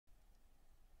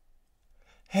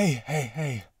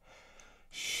Hey.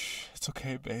 Shh, it's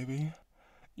okay, baby.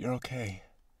 You're okay.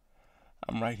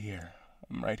 I'm right here.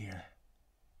 I'm right here.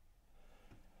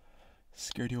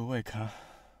 Scared you awake, huh?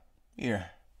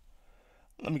 Here,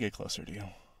 let me get closer to you.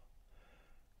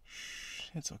 Shh,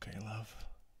 it's okay, love.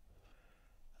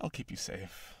 I'll keep you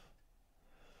safe.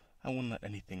 I won't let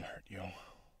anything hurt you.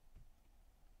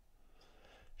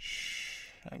 Shh,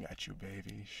 I got you,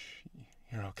 baby. Shh,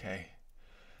 you're okay.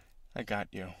 I got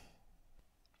you.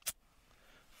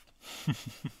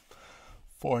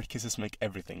 Forward kisses make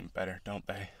everything better, don't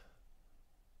they?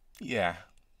 Yeah,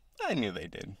 I knew they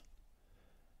did.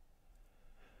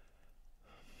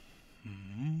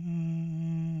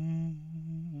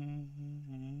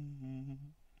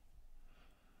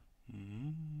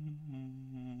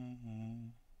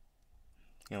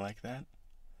 You like that?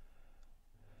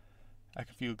 I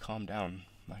can feel you calm down.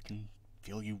 I can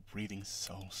feel you breathing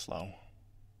so slow.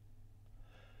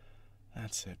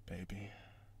 That's it, baby.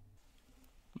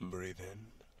 Breathe in.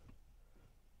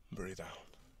 Breathe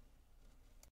out.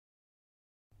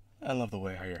 I love the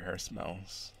way how your hair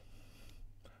smells.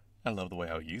 I love the way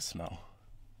how you smell.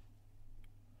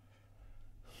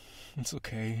 It's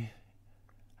okay.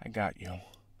 I got you.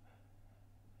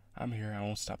 I'm here. I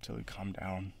won't stop till you calm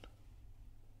down.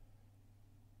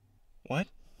 What?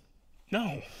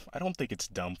 No, I don't think it's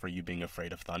dumb for you being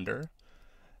afraid of thunder.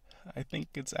 I think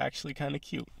it's actually kind of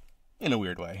cute. In a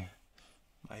weird way.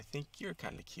 I think you're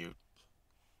kind of cute.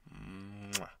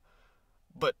 Mwah.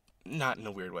 But not in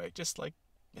a weird way, just like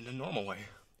in a normal way.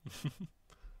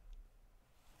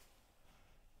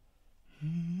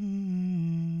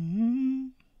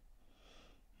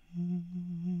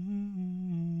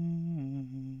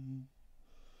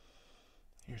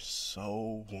 You're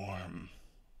so warm.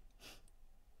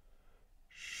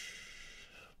 Shh.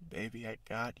 Baby, I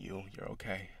got you. You're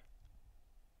okay.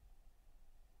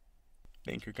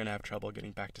 Think you're gonna have trouble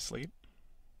getting back to sleep?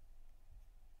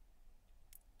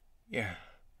 Yeah,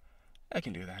 I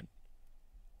can do that.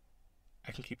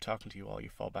 I can keep talking to you while you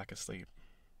fall back asleep.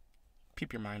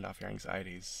 Keep your mind off your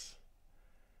anxieties.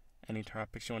 Any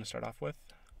topics you want to start off with?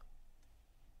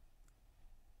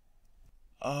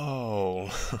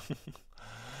 Oh.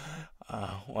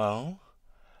 Well,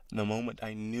 the moment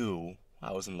I knew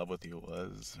I was in love with you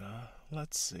was,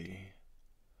 let's see.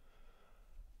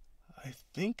 I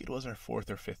think it was our fourth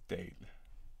or fifth date.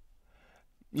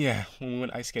 Yeah, when we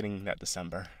went ice skating that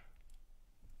December.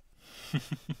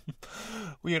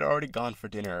 We had already gone for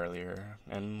dinner earlier,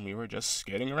 and we were just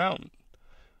skating around,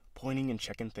 pointing and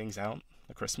checking things out,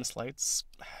 the Christmas lights,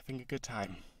 having a good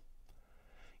time.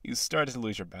 You started to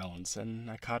lose your balance, and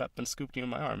I caught up and scooped you in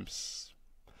my arms,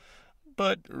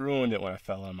 but ruined it when I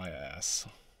fell on my ass,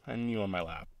 and you on my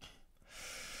lap.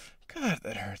 God,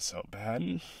 that hurt so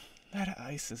bad. That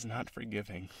ice is not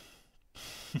forgiving.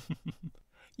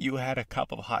 You had a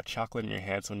cup of hot chocolate in your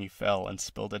hands when you fell and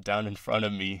spilled it down in front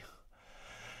of me.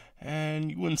 And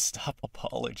you wouldn't stop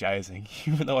apologizing,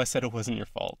 even though I said it wasn't your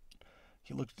fault.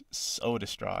 You looked so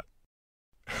distraught.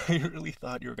 I really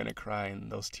thought you were gonna cry, and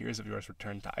those tears of yours would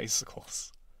turn to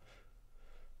icicles.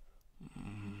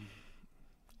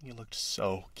 You looked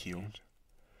so cute,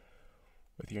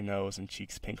 with your nose and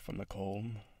cheeks pink from the cold,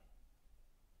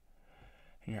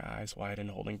 and your eyes wide and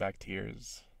holding back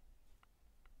tears.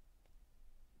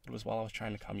 It was while I was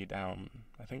trying to calm you down.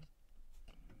 I think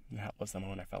that was the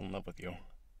moment I fell in love with you.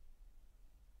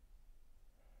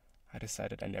 I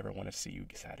decided I never wanted to see you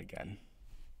sad again.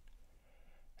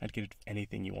 I'd give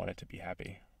anything you wanted to be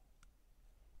happy.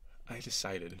 I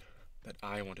decided that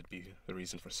I wanted to be the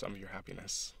reason for some of your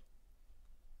happiness.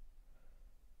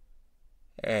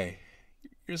 Hey,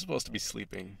 you're supposed to be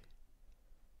sleeping.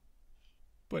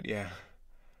 But yeah,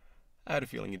 I had a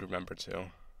feeling you'd remember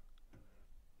too.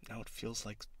 Now it feels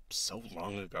like so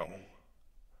long ago.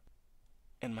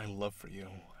 And my love for you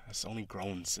has only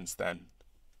grown since then.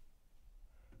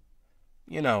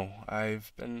 You know,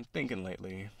 I've been thinking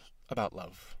lately about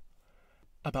love.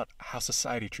 About how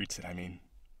society treats it, I mean.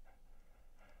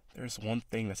 There's one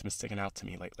thing that's been sticking out to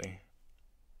me lately.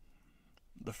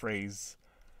 The phrase,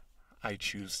 I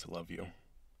choose to love you.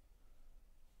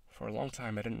 For a long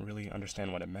time, I didn't really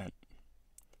understand what it meant.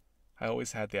 I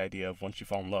always had the idea of once you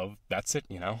fall in love, that's it,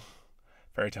 you know?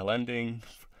 Fairy tale ending,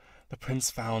 the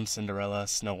prince found Cinderella,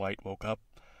 Snow White woke up,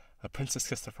 the princess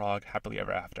kissed the frog, happily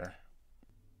ever after.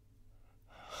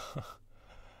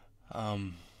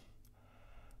 I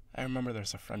remember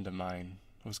there's a friend of mine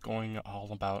who was going all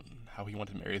about how he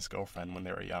wanted to marry his girlfriend when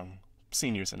they were young,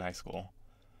 seniors in high school.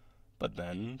 But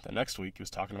then, the next week, he was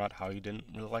talking about how he didn't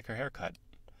really like her haircut.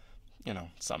 You know,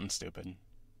 something stupid.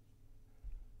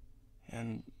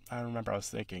 And I remember I was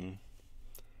thinking,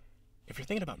 If you're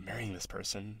thinking about marrying this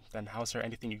person, then how is there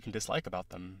anything you can dislike about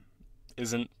them?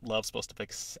 Isn't love supposed to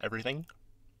fix everything?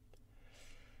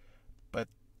 But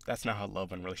that's not how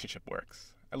love and relationship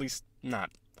works. At least,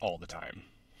 not all the time.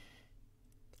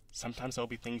 Sometimes there'll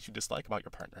be things you dislike about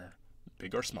your partner,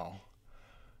 big or small,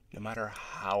 no matter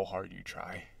how hard you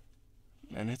try.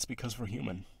 And it's because we're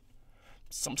human.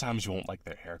 Sometimes you won't like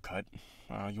their haircut,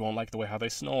 you won't like the way how they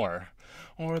snore,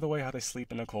 or the way how they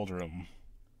sleep in a cold room.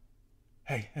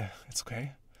 Hey, it's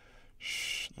okay.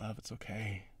 Shh, love, it's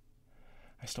okay.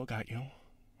 I still got you.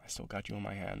 I still got you in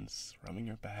my hands, rubbing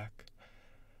your back,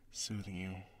 soothing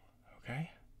you.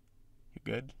 Okay? You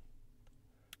good?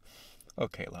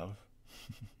 Okay, love.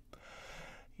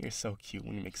 You're so cute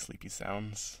when you make sleepy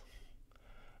sounds.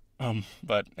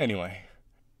 But anyway,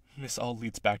 this all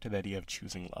leads back to the idea of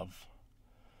choosing love.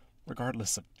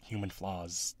 Regardless of human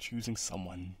flaws, choosing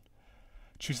someone,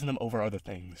 choosing them over other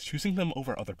things, choosing them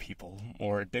over other people,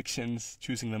 or addictions,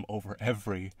 choosing them over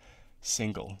every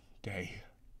single day.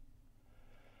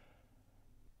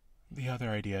 The other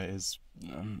idea is,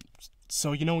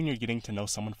 so you know when you're getting to know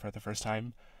someone for the first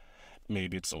time,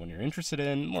 maybe it's someone you're interested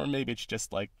in, or maybe it's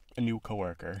just like a new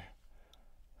coworker.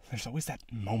 There's always that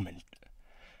moment,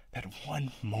 that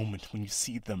one moment when you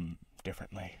see them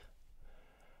differently.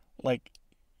 Like,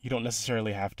 you don't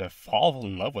necessarily have to fall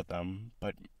in love with them,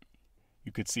 but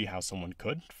you could see how someone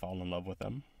could fall in love with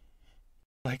them.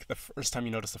 Like the first time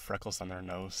you notice the freckles on their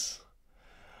nose.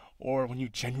 Or when you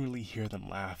genuinely hear them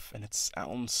laugh and it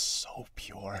sounds so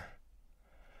pure.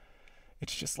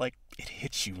 It's just like it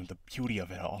hits you in the beauty of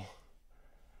it all.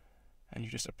 And you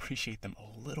just appreciate them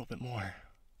a little bit more.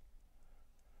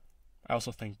 I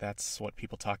also think that's what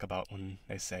people talk about when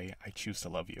they say, I choose to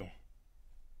love you.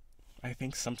 I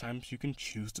think sometimes you can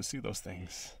choose to see those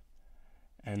things.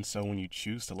 And so when you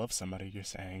choose to love somebody, you're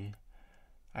saying,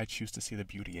 I choose to see the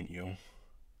beauty in you.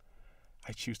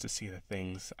 I choose to see the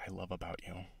things I love about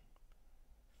you.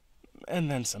 And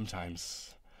then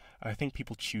sometimes, I think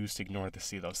people choose to ignore to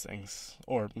see those things,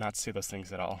 or not see those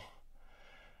things at all.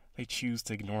 They choose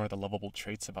to ignore the lovable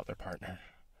traits about their partner,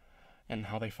 and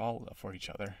how they fall for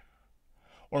each other.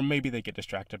 Or maybe they get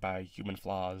distracted by human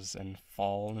flaws and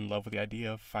fall in love with the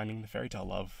idea of finding the fairy tale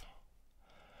love,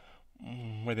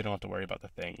 where they don't have to worry about the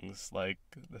things like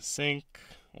the sink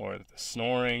or the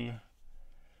snoring.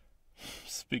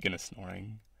 Speaking of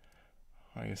snoring,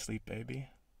 are you asleep, baby?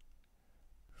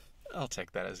 I'll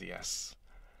take that as a yes.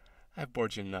 I've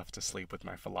bored you enough to sleep with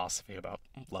my philosophy about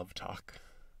love talk.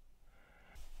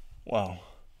 Well,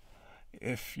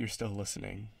 if you're still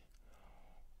listening,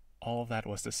 all of that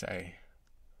was to say,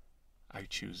 I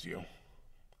choose you.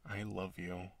 I love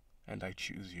you, and I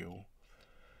choose you.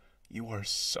 You are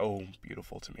so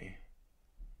beautiful to me.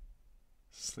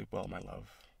 Sleep well, my love.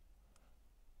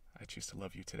 I choose to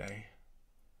love you today,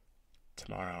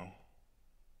 tomorrow,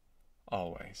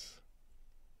 always.